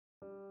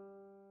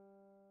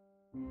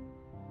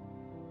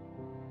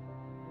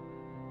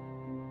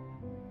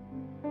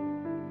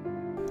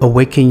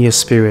Awaken your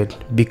spirit,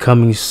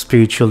 becoming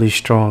spiritually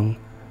strong.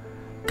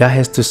 God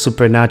has to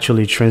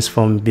supernaturally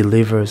transform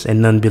believers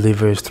and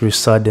non-believers through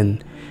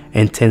sudden,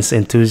 intense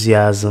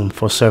enthusiasm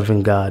for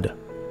serving God.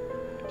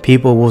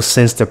 People will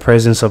sense the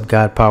presence of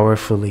God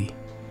powerfully.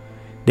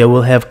 They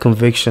will have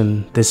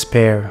conviction,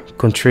 despair,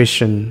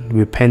 contrition,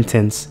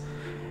 repentance,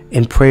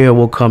 and prayer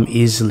will come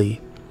easily.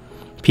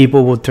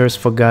 People will thirst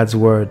for God's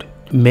word.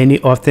 Many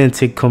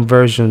authentic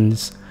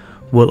conversions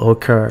will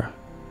occur,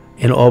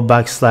 and all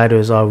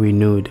backsliders are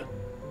renewed.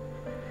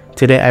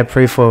 Today I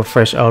pray for a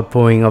fresh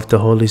outpouring of the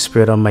Holy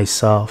Spirit on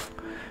myself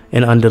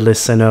and on the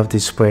listener of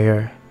this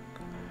prayer.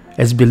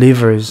 As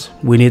believers,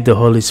 we need the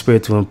Holy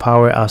Spirit to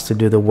empower us to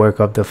do the work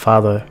of the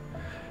Father,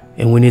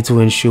 and we need to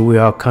ensure we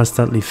are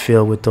constantly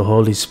filled with the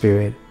Holy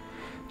Spirit,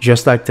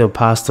 just like the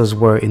apostles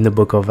were in the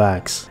book of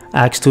Acts.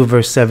 Acts 2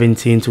 verse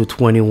 17 to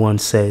 21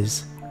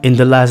 says, "In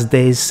the last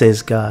days,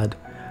 says God,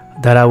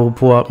 that I will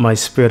pour out my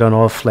Spirit on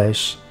all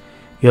flesh.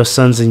 Your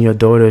sons and your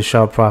daughters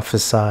shall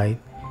prophesy.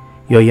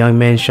 Your young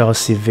men shall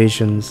see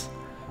visions.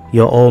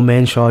 Your old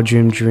men shall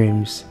dream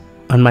dreams.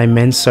 On my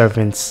men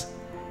servants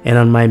and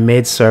on my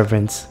maid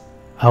servants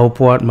I will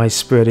pour out my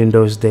Spirit in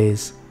those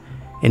days,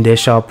 and they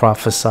shall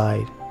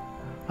prophesy.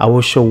 I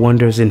will show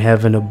wonders in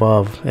heaven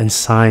above and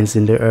signs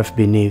in the earth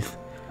beneath,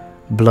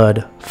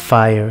 blood,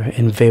 fire,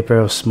 and vapor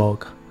of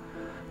smoke.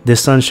 The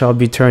sun shall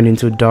be turned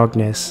into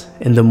darkness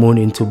and the moon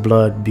into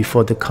blood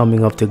before the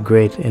coming of the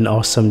great and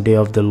awesome day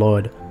of the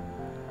Lord.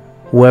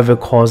 Whoever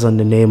calls on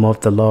the name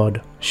of the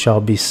Lord shall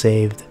be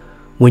saved."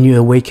 When you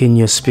awaken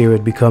your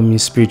spirit, becoming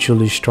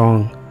spiritually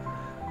strong,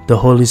 the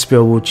Holy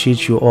Spirit will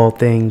teach you all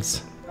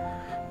things.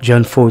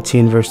 John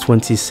 14 verse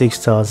 26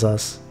 tells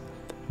us,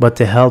 "But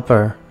the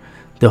Helper,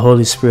 the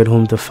Holy Spirit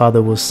whom the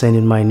Father will send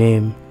in my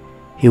name,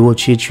 he will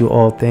teach you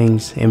all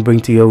things and bring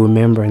to your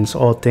remembrance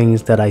all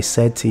things that I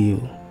said to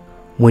you."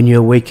 When you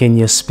awaken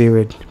your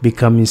spirit,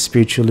 becoming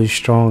spiritually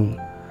strong,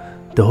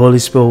 the Holy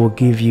Spirit will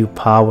give you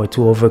power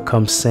to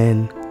overcome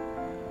sin.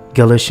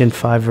 Galatians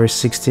 5 verse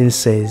 16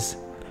 says,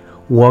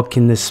 "Walk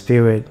in the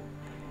Spirit,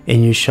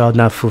 and you shall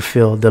not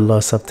fulfill the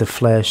lust of the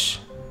flesh."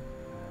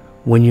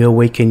 When you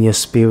awaken your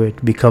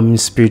spirit, becoming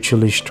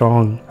spiritually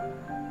strong,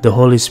 the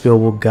Holy Spirit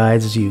will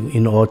guide you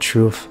in all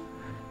truth.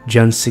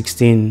 John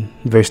 16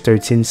 verse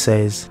 13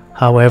 says,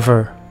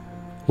 "However,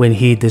 when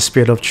he, the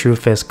Spirit of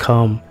truth, has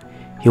come,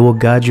 he will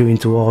guide you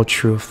into all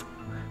truth,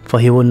 for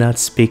he will not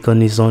speak on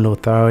his own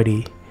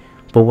authority,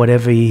 but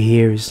whatever he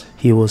hears,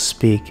 he will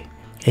speak,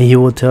 and he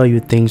will tell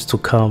you things to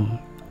come."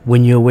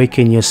 When you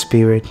awaken your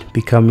spirit,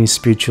 becoming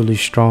spiritually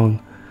strong,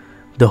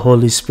 the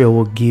Holy Spirit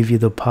will give you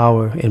the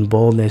power and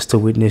boldness to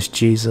witness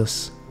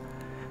Jesus.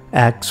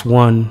 Acts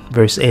 1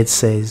 verse 8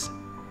 says,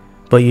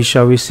 "But you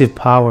shall receive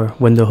power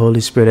when the Holy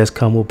Spirit has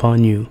come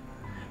upon you,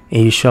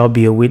 and you shall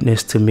be a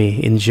witness to me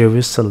in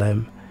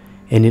Jerusalem,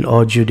 and in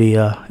all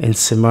Judea and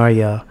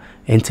Samaria,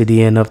 and to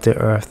the end of the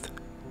earth."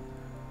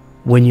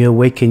 When you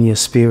awaken your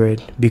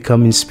spirit,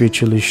 becoming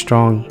spiritually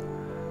strong,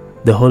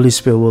 the Holy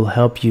Spirit will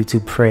help you to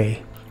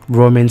pray.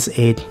 Romans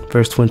 8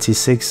 verse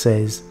 26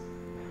 says,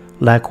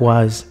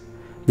 "Likewise,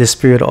 the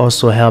Spirit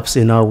also helps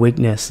in our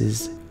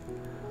weaknesses.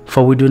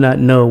 For we do not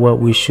know what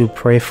we should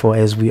pray for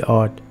as we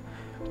ought,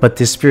 but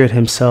the Spirit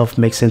himself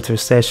makes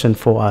intercession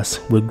for us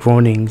with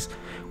groanings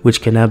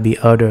which cannot be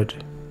uttered."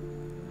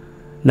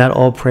 Not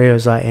all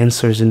prayers are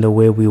answers in the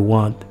way we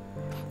want.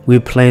 We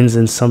plans,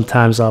 and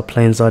sometimes our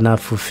plans are not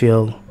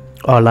fulfilled.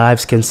 Our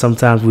lives can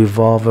sometimes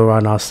revolve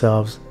around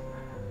ourselves.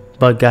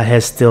 But God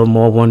has still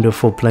more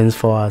wonderful plans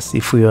for us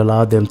if we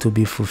allow them to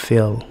be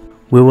fulfilled.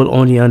 We will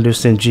only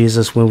understand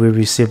Jesus when we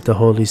receive the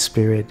Holy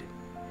Spirit.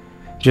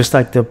 Just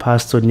like the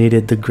apostle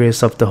needed the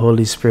grace of the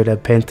Holy Spirit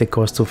at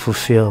Pentecost to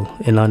fulfill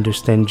and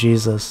understand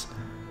Jesus,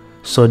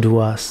 so do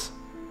us.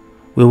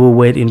 We will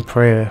wait in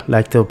prayer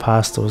like the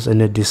apostles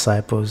and the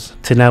disciples.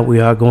 Tonight we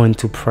are going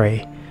to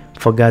pray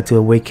for God to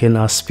awaken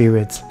our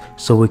spirits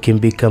so we can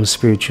become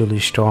spiritually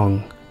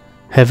strong.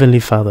 Heavenly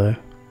Father,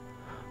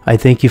 I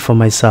thank you for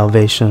my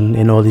salvation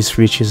and all these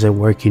riches at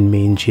work in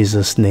me in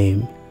Jesus'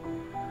 name.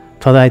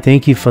 Father, I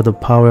thank you for the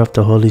power of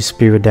the Holy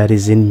Spirit that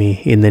is in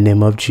me in the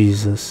name of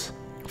Jesus.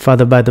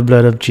 Father, by the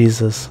blood of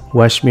Jesus,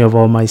 wash me of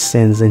all my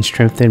sins and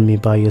strengthen me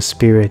by your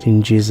Spirit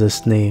in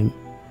Jesus' name.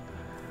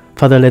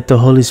 Father, let the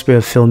Holy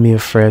Spirit fill me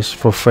afresh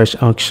for fresh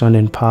unction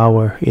and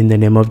power in the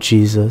name of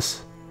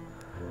Jesus.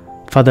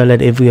 Father,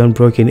 let every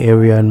unbroken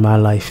area in my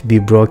life be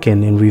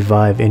broken and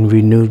revive and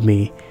renew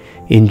me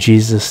in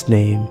Jesus'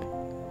 name.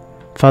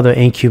 Father,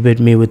 incubate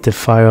me with the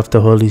fire of the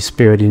Holy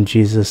Spirit in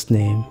Jesus'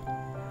 name.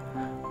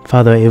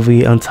 Father,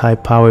 every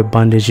anti-power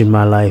bondage in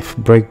my life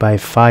break by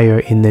fire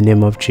in the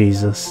name of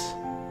Jesus.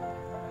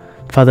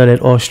 Father,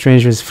 let all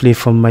strangers flee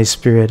from my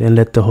spirit and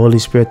let the Holy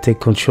Spirit take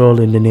control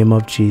in the name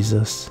of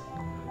Jesus.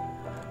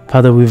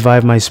 Father,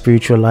 revive my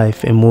spiritual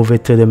life and move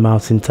it to the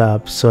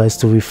mountaintop so as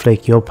to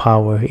reflect your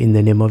power in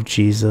the name of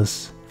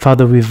Jesus.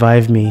 Father,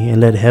 revive me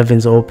and let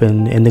heavens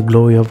open and the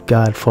glory of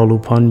God fall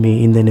upon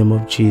me in the name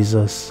of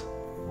Jesus.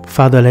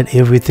 Father, let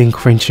everything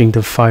quenching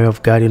the fire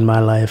of God in my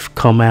life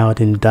come out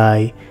and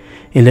die,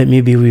 and let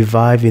me be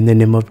revived in the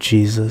name of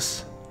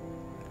Jesus.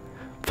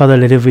 Father,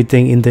 let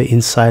everything in the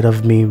inside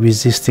of me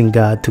resisting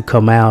God to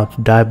come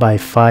out, die by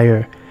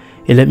fire,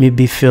 and let me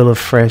be filled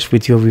afresh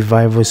with your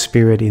revival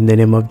spirit in the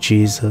name of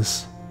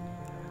Jesus.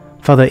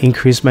 Father,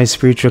 increase my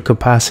spiritual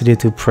capacity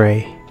to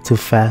pray, to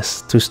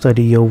fast, to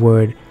study your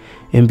word,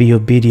 and be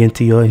obedient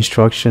to your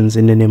instructions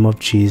in the name of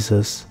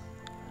Jesus.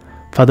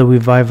 Father,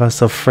 revive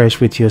us afresh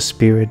with your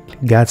spirit,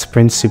 God's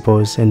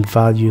principles and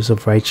values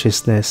of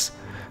righteousness,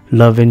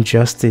 love and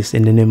justice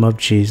in the name of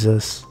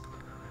Jesus.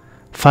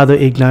 Father,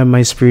 ignite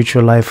my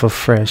spiritual life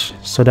afresh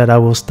so that I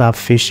will stop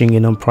fishing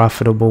in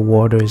unprofitable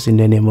waters in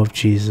the name of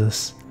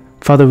Jesus.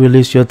 Father,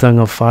 release your tongue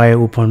of fire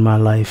upon my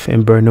life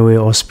and burn away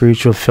all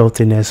spiritual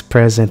filthiness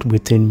present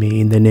within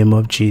me in the name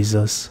of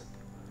Jesus.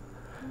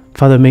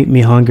 Father, make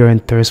me hunger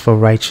and thirst for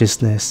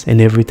righteousness and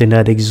everything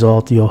that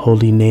exalts your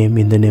holy name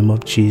in the name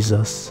of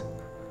Jesus.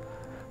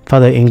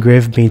 Father,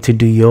 engrave me to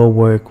do your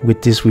work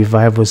with this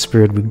revival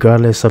spirit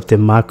regardless of the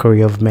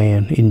mockery of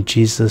man in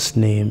Jesus'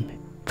 name.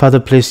 Father,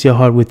 place your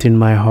heart within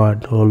my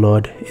heart, O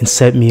Lord, and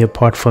set me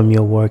apart from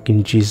your work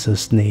in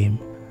Jesus' name.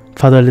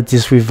 Father, let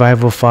this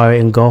revival fire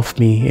engulf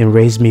me and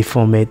raise me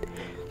from it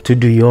to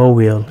do your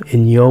will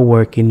and your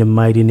work in the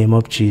mighty name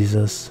of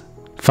Jesus.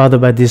 Father,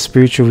 by this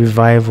spiritual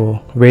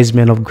revival, raise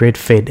men of great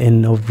faith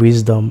and of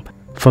wisdom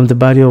from the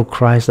body of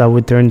Christ that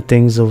will turn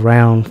things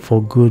around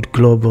for good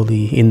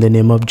globally in the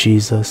name of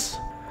Jesus.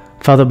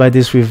 Father, by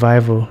this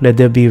revival, let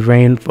there be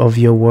rain of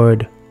your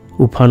word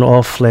upon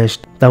all flesh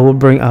that will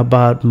bring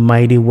about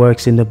mighty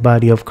works in the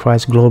body of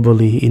Christ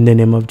globally in the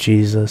name of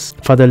Jesus.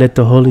 Father, let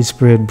the Holy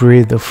Spirit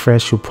breathe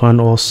afresh upon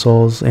all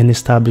souls and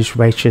establish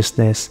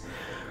righteousness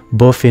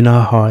both in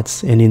our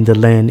hearts and in the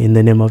land in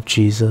the name of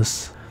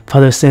Jesus.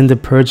 Father, send the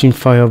purging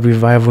fire of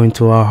revival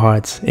into our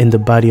hearts in the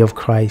body of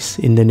Christ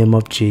in the name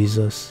of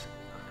Jesus.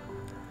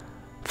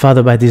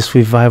 Father, by this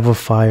revival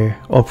fire,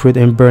 uproot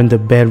and burn the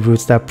bad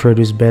roots that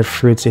produce bad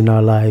fruits in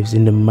our lives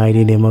in the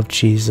mighty name of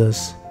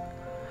Jesus.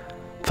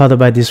 Father,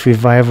 by this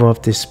revival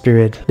of the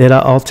Spirit, let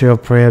our altar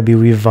of prayer be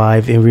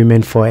revived and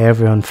remain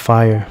forever on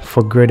fire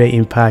for greater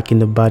impact in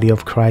the body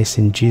of Christ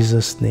in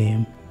Jesus'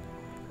 name.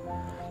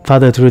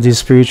 Father, through this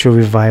spiritual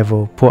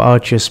revival, pour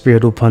out your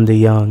Spirit upon the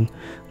young,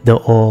 the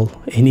old,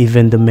 and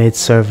even the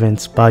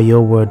maidservants by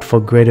your word for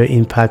greater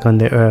impact on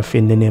the earth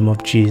in the name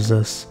of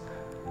Jesus.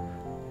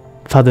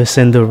 Father,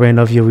 send the rain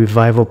of your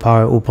revival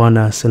power upon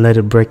us and let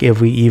it break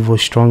every evil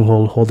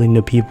stronghold holding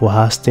the people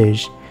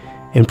hostage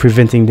and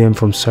preventing them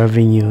from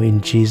serving you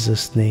in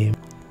Jesus' name.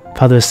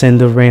 Father,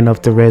 send the rain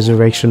of the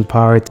resurrection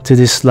power to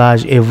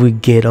dislodge every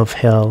gate of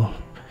hell,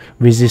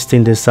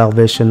 resisting the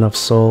salvation of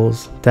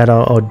souls that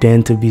are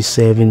ordained to be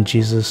saved in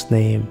Jesus'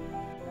 name.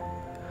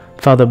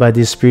 Father, by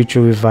this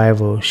spiritual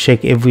revival,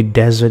 shake every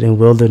desert and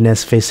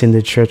wilderness facing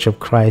the Church of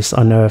Christ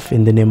on earth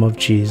in the name of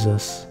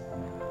Jesus.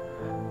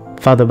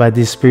 Father, by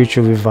this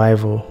spiritual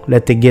revival,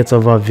 let the gates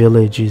of our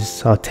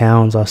villages, our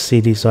towns, our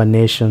cities, our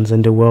nations,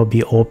 and the world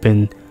be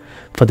open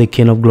for the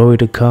King of Glory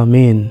to come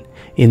in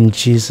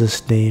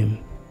Jesus'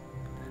 name.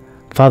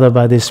 Father,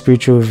 by this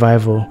spiritual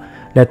revival,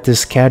 let the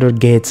scattered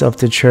gates of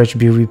the church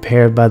be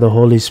repaired by the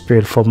Holy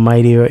Spirit for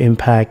mightier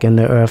impact in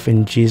the earth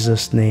in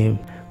Jesus' name.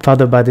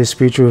 Father, by this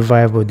spiritual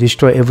revival,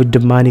 destroy every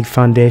demonic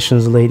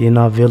foundations laid in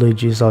our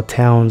villages, our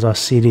towns, our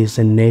cities,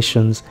 and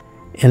nations,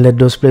 and let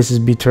those places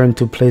be turned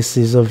to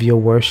places of your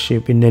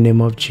worship in the name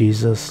of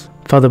Jesus.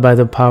 Father, by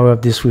the power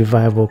of this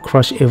revival,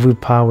 crush every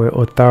power,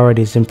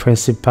 authorities, and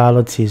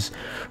principalities,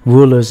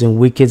 rulers, and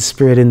wicked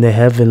spirit in the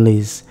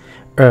heavenlies,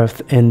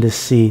 earth, and the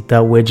sea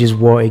that wages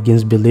war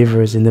against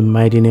believers in the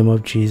mighty name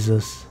of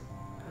Jesus.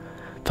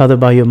 Father,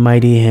 by your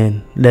mighty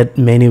hand, let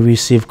many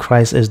receive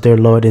Christ as their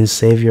Lord and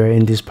Savior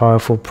in this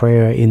powerful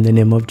prayer in the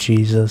name of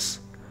Jesus.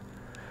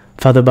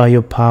 Father, by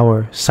your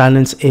power,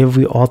 silence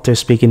every altar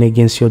speaking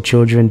against your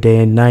children day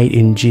and night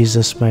in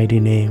Jesus' mighty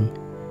name.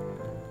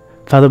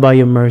 Father, by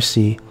your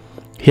mercy,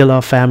 heal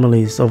our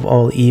families of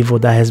all evil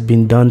that has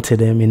been done to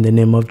them in the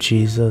name of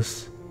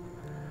Jesus.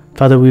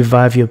 Father,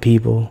 revive your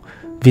people.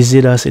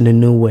 Visit us in a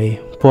new way.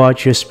 Pour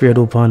out your Spirit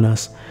upon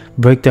us.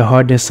 Break the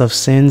hardness of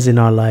sins in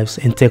our lives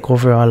and take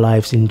over our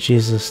lives in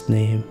Jesus'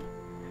 name.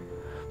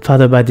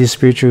 Father, by this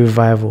spiritual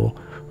revival,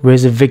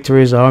 raise a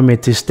victorious army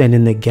to stand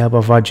in the gap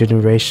of our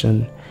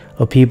generation,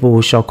 a people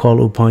who shall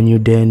call upon you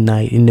day and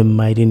night in the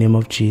mighty name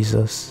of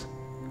Jesus.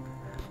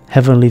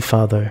 Heavenly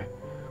Father,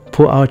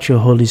 pour out your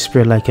Holy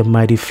Spirit like a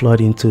mighty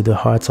flood into the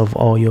hearts of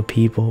all your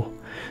people,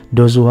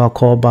 those who are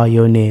called by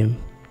your name.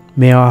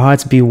 May our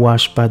hearts be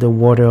washed by the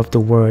water of the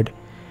Word,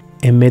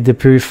 and may the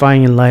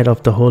purifying light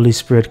of the Holy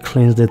Spirit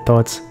cleanse the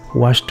thoughts,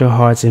 wash the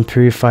hearts, and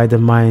purify the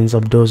minds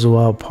of those who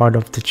are a part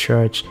of the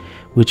church,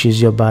 which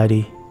is your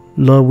body.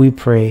 Lord, we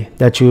pray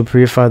that you will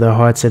purify the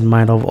hearts and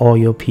mind of all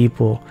your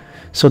people,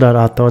 so that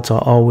our thoughts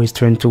are always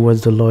turned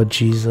towards the Lord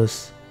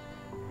Jesus.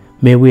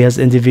 May we as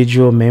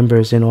individual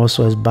members and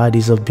also as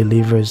bodies of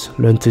believers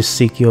learn to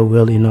seek your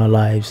will in our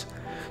lives,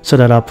 so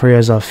that our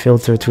prayers are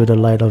filtered through the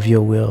light of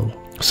your will.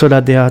 so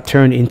that they are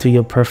turned into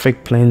your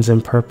perfect plans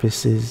and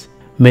purposes.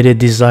 May the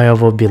desire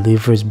of all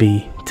believers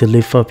be to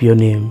lift up your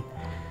name,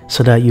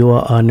 so that you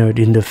are honored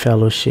in the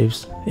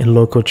fellowships, in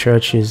local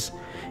churches,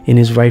 in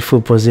his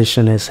rightful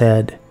position as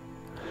head.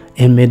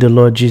 And may the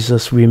Lord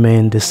Jesus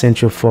remain the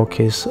central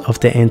focus of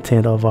the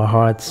intent of our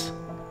hearts.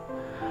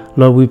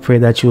 Lord, we pray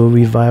that you will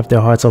revive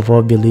the hearts of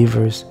all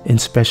believers, and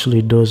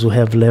especially those who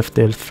have left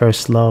their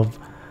first love,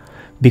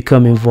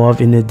 become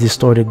involved in a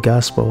distorted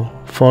gospel,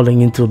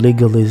 falling into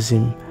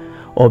legalism,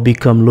 or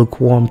become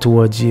lukewarm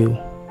towards you.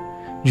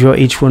 Draw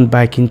each one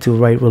back into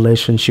right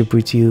relationship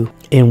with you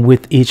and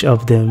with each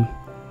of them.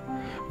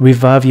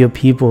 Revive your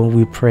people,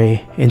 we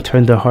pray, and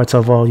turn the hearts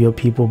of all your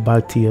people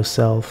back to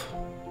yourself.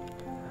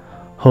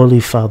 Holy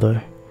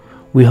Father,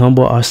 we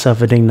humble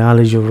ourselves and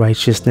acknowledge your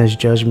righteousness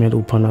judgment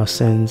upon our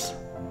sins.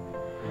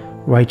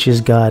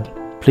 Righteous God,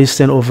 please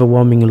send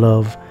overwhelming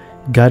love,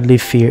 godly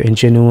fear, and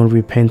genuine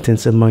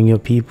repentance among your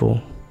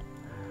people.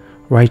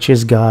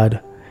 Righteous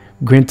God,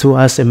 grant to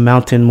us a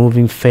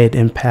mountain-moving faith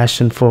and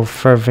passion for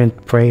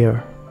fervent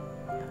prayer.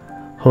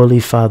 Holy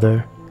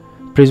Father,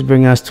 please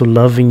bring us to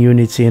loving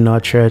unity in our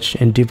church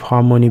and deep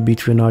harmony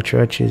between our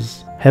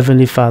churches.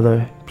 Heavenly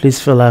Father, please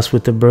fill us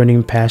with a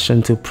burning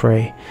passion to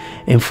pray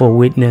and for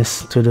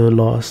witness to the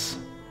lost.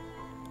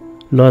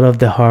 Lord of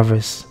the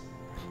harvest,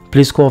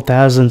 please call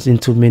thousands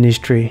into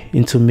ministry,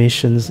 into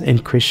missions,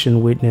 and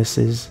Christian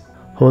witnesses.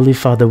 Holy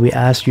Father, we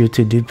ask you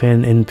to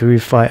deepen and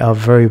purify our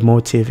very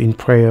motive in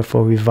prayer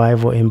for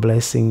revival and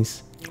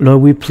blessings.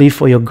 Lord, we plead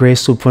for your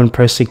grace upon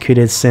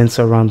persecuted saints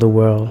around the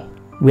world.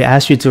 We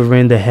ask you to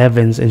rend the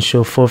heavens and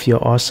show forth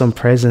your awesome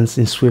presence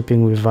in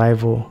sweeping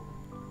revival.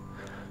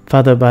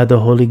 Father, by the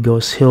Holy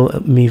Ghost, heal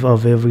me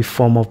of every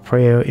form of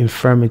prayer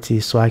infirmity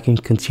so I can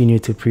continue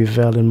to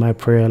prevail in my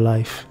prayer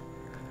life.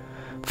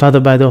 Father,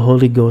 by the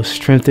Holy Ghost,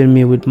 strengthen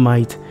me with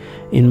might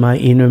in my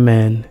inner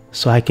man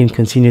so I can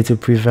continue to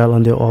prevail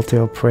on the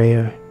altar of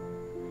prayer.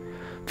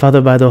 Father,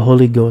 by the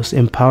Holy Ghost,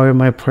 empower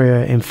my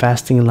prayer and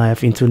fasting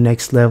life into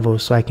next level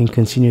so I can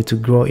continue to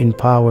grow in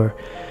power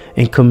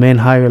and command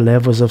higher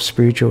levels of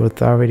spiritual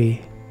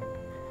authority.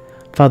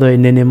 Father,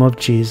 in the name of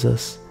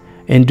Jesus,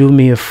 endue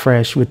me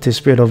afresh with the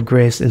spirit of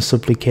grace and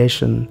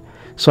supplication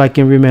so I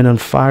can remain on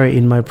fire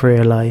in my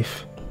prayer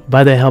life.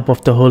 By the help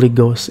of the Holy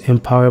Ghost,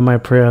 empower my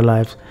prayer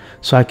life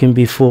so I can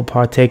be full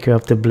partaker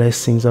of the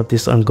blessings of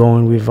this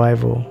ongoing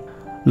revival.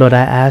 Lord, I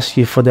ask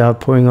you for the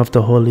outpouring of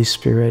the Holy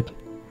Spirit.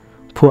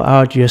 Pour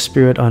out your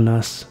Spirit on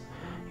us.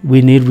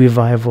 We need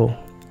revival.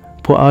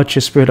 Pour out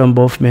your Spirit on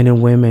both men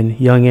and women,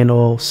 young and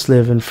old,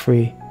 slave and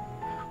free.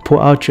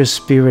 Pour out your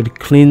Spirit,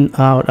 clean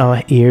out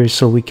our ears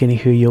so we can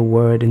hear your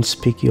word and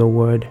speak your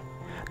word.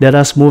 Let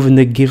us move in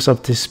the gifts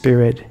of the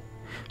Spirit.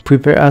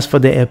 Prepare us for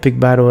the epic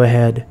battle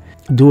ahead.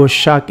 Do a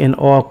shock and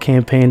awe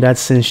campaign that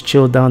sends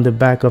chill down the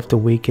back of the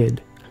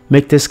wicked.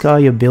 Make the sky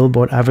your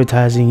billboard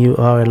advertising you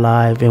are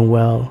alive and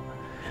well.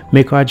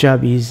 Make our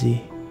job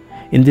easy.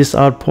 In this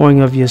outpouring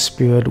of your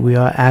Spirit, we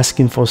are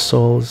asking for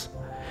souls.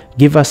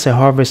 Give us a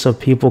harvest of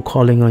people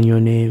calling on your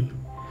name.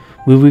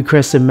 We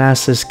request a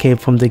mass escape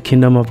from the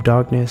kingdom of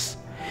darkness.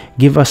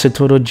 Give us a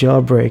total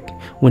jailbreak.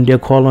 When they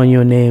call on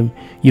your name,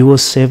 you will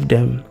save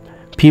them.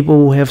 People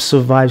who have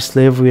survived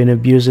slavery and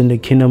abuse in the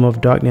kingdom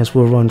of darkness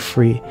will run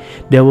free.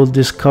 They will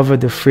discover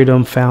the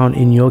freedom found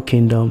in your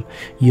kingdom,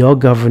 your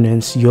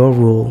governance, your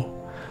rule.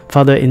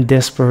 Father, in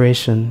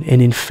desperation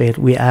and in faith,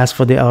 we ask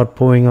for the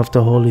outpouring of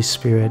the Holy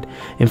Spirit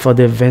and for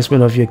the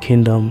advancement of your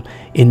kingdom.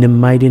 In the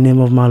mighty name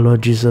of my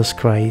Lord Jesus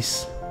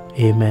Christ.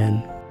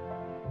 Amen.